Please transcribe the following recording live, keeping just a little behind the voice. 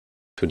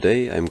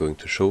Today I'm going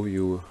to show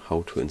you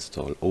how to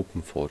install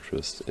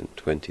OpenFortress in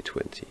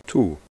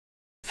 2022.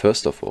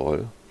 First of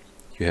all,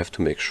 you have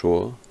to make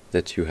sure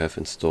that you have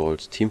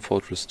installed Team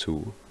Fortress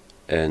 2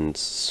 and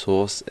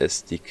Source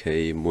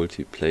SDK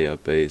Multiplayer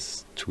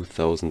base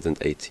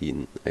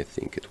 2018, I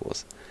think it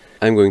was.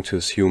 I'm going to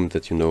assume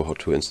that you know how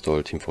to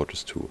install Team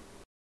Fortress 2.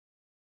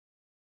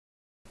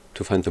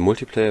 To find the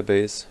multiplayer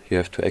base, you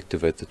have to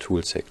activate the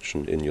tool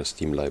section in your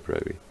Steam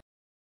library.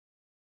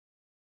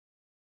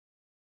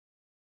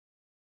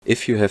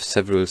 If you have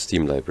several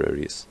Steam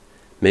libraries,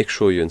 make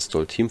sure you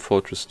install Team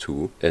Fortress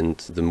 2 and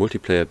the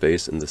multiplayer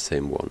base in the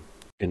same one.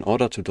 In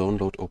order to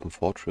download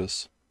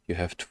OpenFortress, you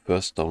have to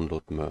first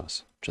download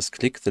Murse. Just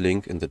click the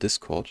link in the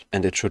Discord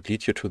and it should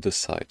lead you to this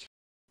site.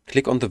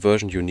 Click on the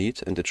version you need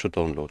and it should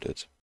download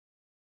it.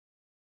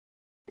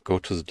 Go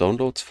to the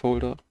Downloads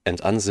folder and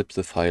unzip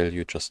the file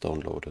you just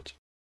downloaded.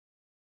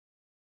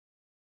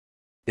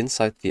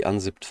 Inside the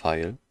unzipped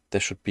file, there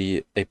should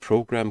be a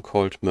program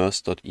called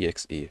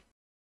Murse.exe.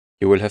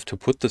 You will have to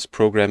put this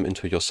program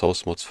into your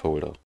Sourcemods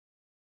folder.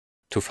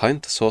 To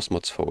find the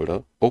Sourcemods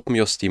folder, open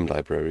your Steam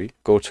library,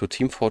 go to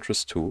Team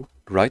Fortress 2,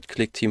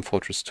 right-click Team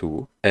Fortress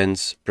 2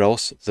 and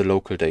browse the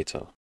local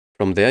data.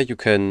 From there you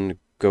can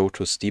go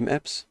to Steam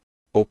Apps,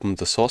 open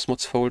the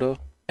Sourcemods folder,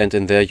 and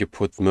in there you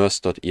put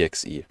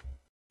Murse.exe.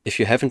 If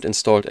you haven't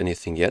installed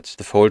anything yet,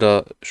 the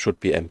folder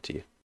should be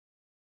empty.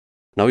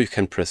 Now you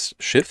can press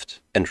Shift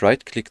and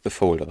right-click the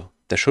folder.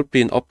 There should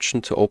be an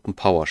option to open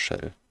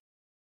PowerShell.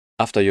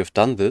 After you've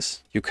done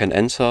this, you can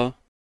enter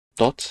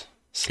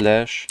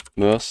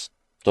 /murse.exe.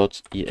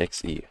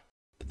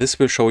 This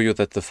will show you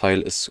that the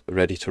file is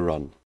ready to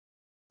run.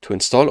 To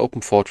install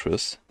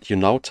OpenFortress, you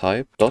now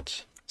type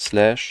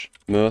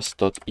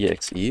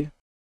 /murse.exe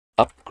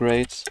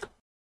upgrade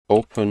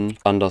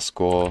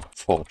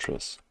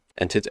open_fortress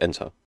and hit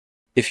enter.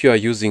 If you are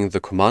using the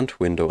command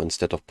window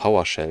instead of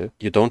PowerShell,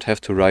 you don't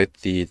have to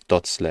write the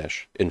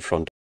 / in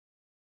front.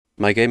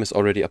 My game is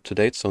already up to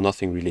date, so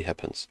nothing really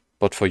happens.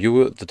 But for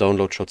you, the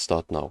download should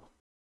start now.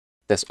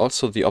 There's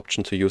also the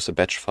option to use a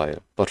batch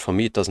file, but for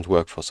me it doesn't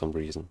work for some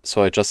reason,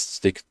 so I just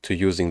stick to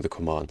using the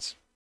commands.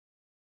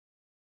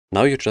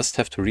 Now you just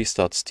have to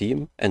restart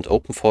Steam and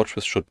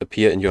OpenFortress should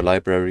appear in your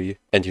library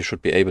and you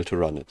should be able to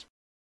run it.